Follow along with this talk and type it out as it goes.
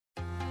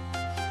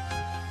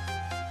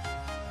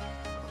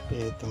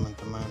Oke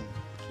teman-teman,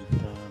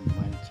 kita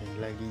mancing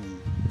lagi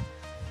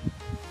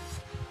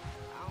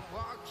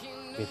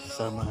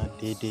bersama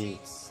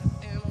dede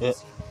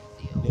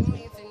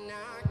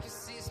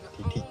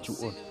dede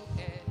jhuon.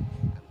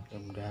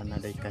 Mudah-mudahan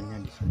ada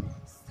ikannya di sini.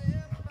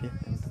 Oke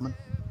teman-teman,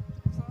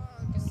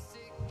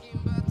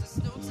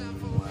 di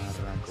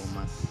muara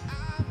Gomas.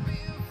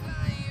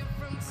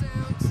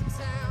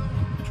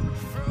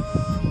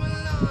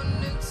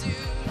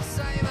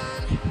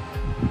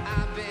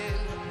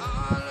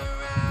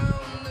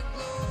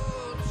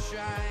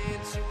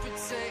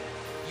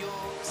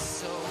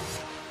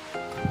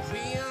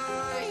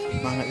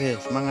 Semangat deh,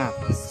 semangat.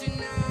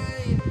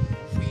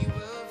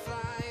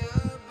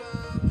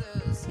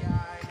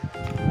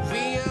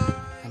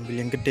 Ambil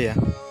yang gede ya.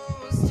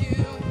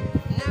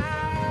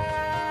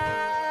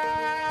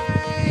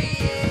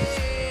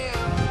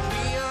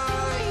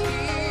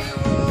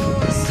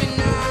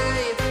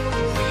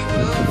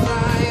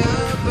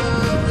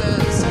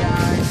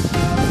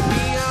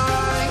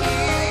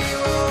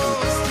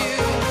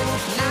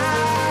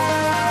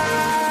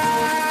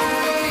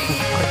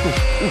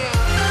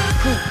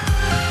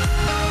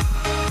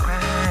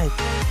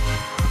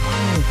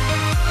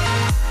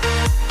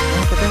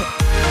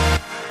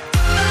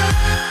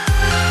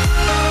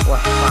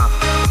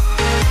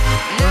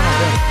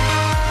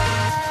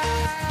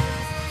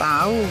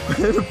 Tahu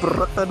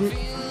berat tadi.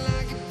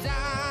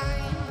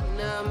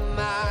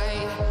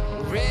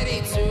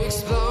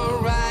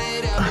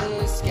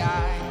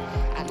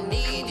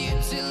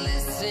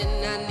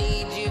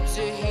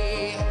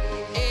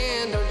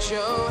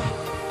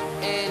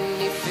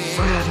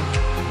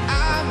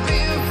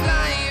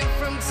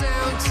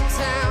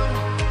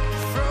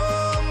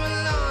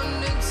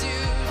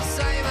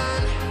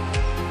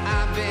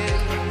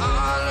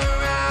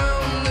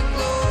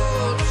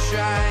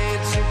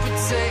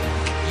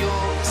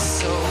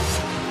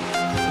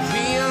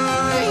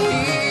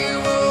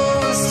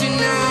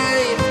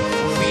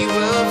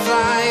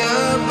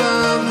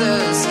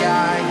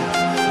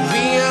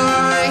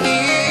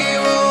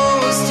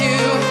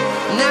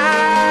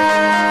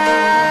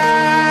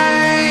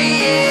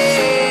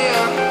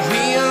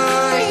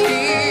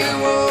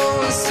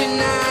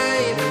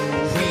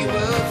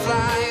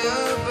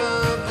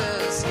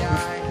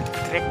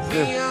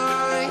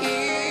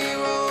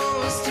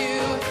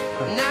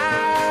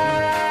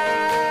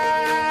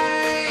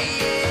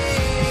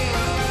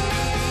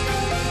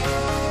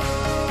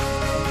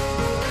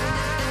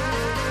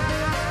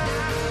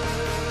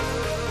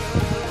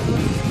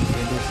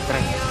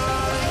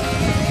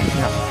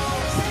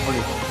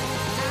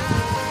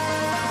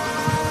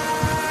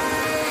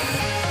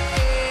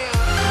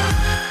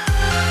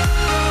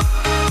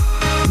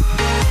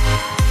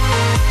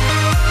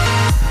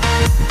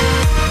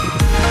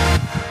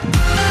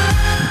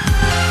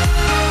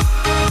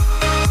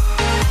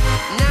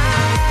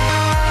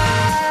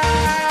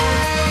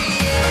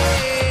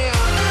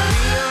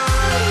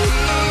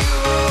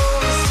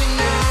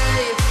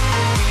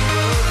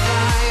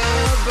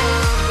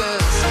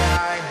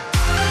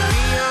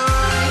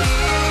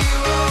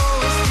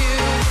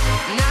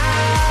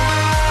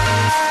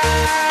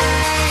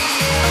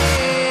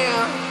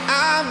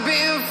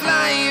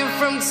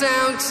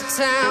 Town to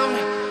town,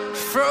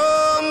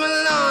 from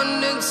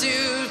London to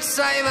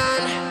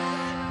Taiwan,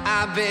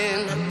 I've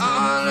been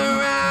all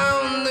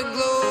around the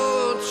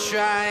globe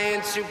trying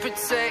to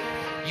protect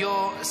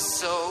your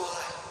soul.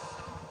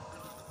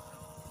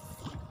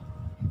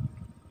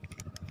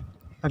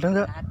 Ada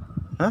nggak?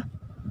 Hah?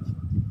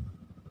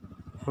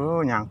 Oh,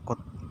 nyangkut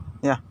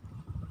ya.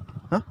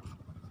 Hah?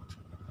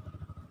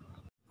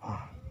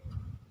 Oh.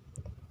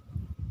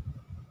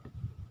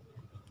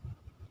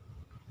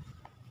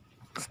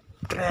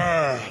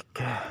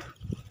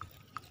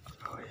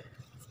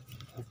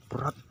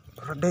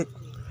 Berat deh.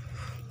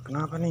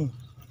 Kenapa nih?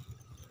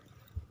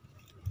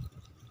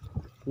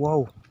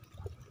 Wow,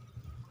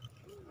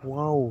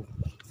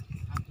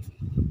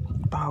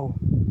 tahu.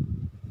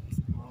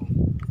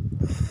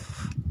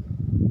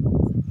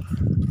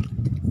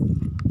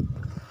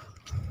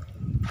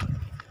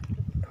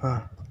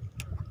 Wah.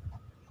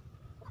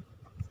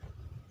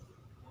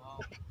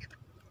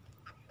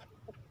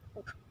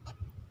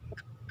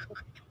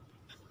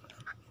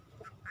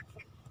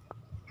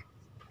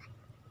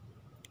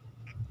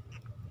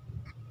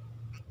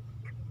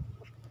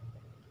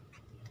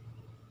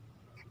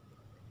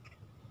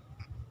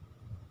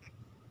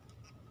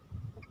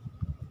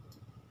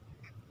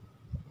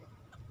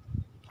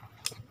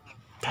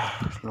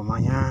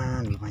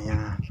 Lumayan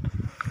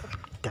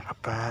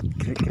dapat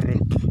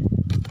gerik-gerik.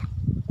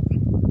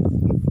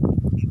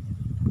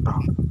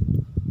 Toh.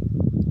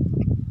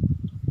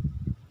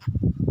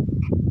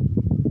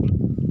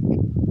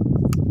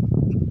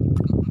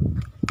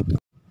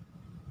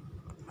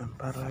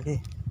 Lempar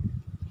lagi.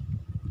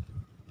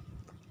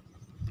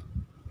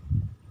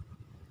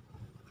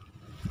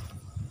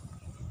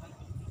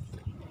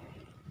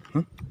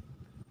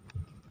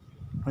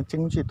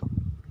 Mancing situ.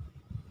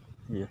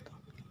 Iya tuh.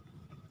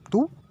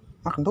 Tuh,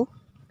 makan tuh.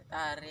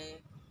 Tarik.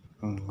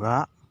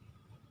 Enggak.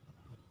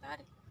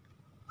 Tarik.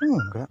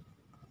 Enggak.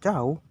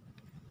 Jauh.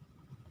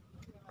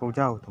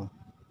 jauh tuh.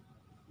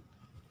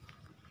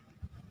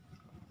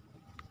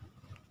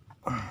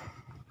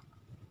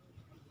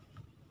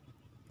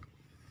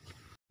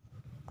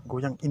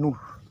 Goyang inur,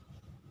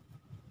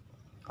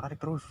 tarik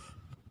terus.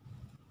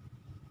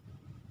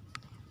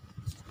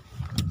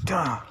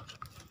 Dah,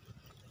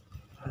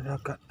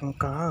 adakah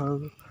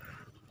engkau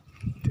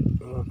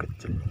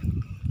kecil?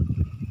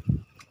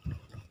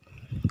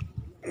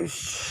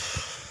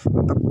 Ish,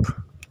 mantap.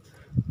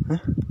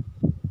 Hah?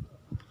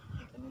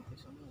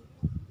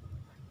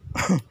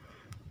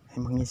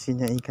 Emang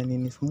isinya ikan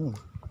ini semua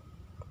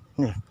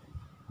nih.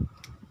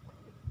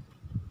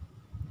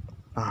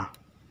 Ah,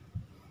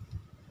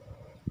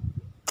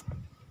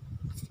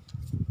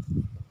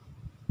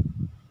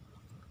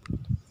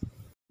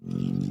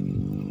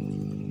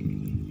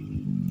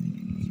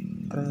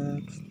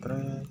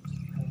 trek.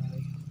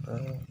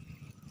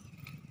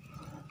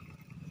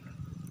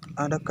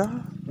 Adakah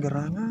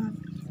gerangan?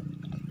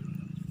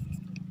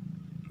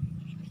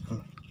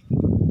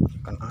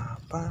 Ikan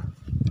apa?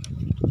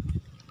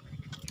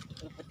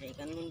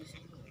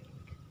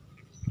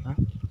 Hah?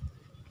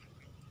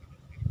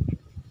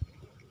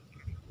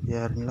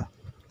 Biarinlah,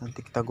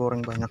 nanti kita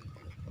goreng banyak.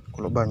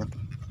 Kalau banyak.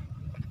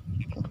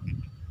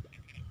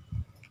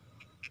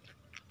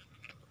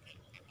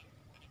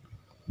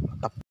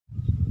 Mantap.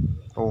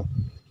 Oh,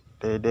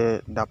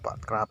 dede dapat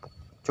kerapuk.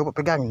 Coba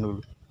pegangin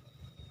dulu.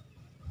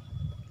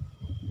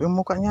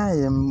 Mukanya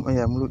ya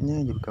mulutnya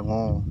juga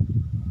ngong.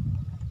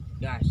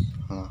 Gas.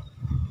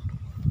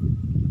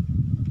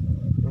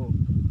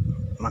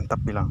 Mantap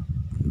bilang.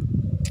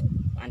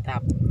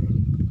 Mantap.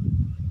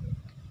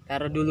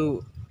 Taruh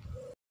dulu.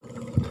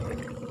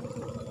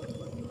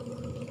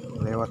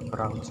 Lewat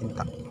perahu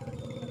cinta.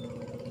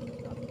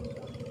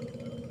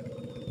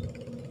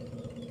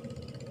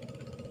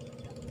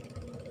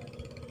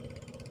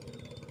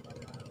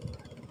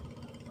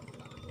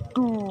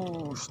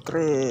 Tuh,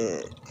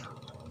 straight.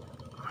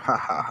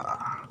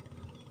 Hahaha.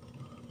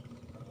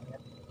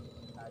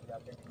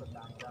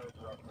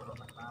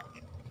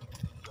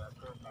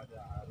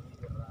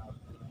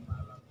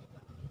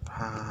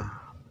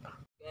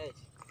 Guys.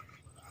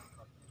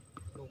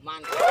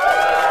 Lumayan.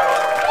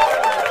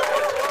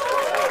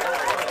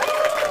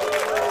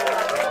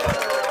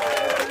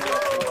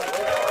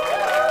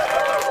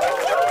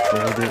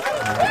 Jadi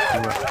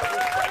dua.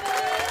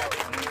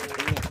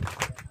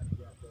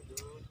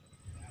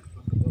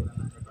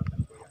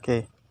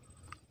 Oke.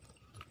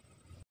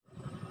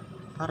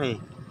 Tarik.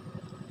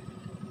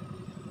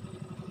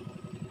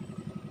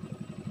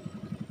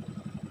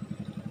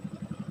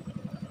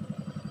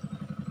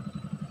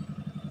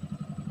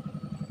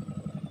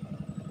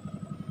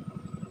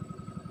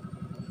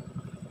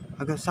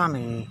 Agak sana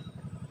ya.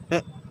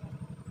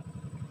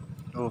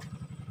 Oh.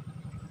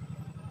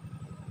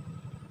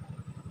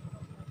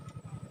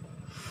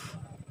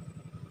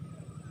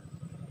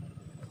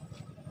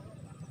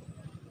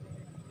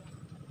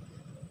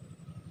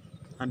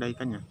 Ada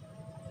ikannya?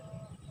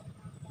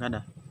 Nggak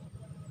ada.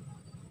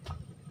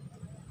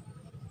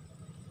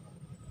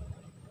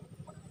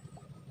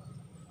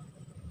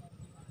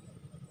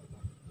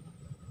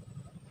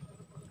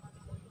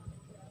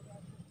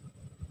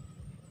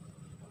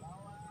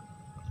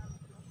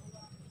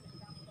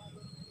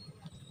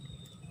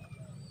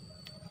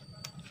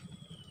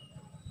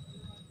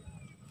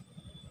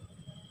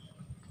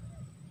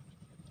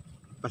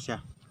 Pas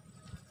ya.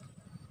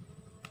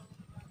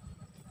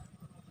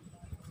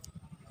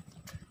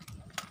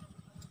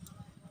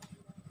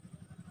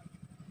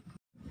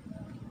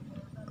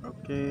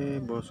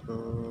 Oke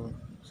bosku,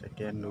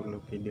 sekian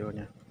dulu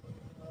videonya.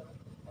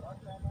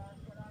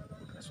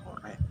 Udah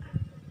sore,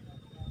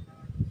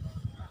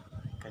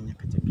 ikannya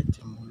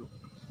kecil-kecil mulu.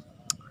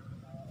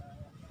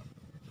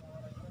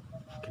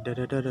 Oke,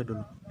 dadah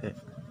dulu dek.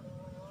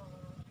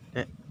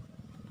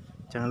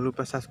 Jangan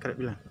lupa subscribe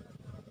bilang.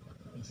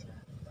 Bisa.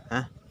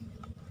 Hah?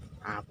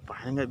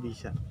 Apanya nggak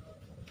bisa?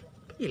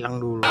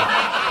 Hilang dulu.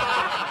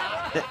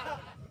 Dek.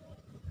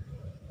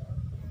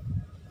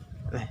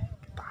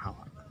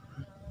 Ketawa.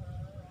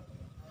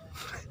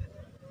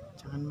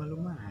 Jangan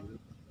malu-malu.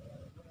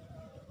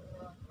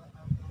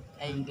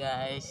 Hey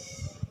guys.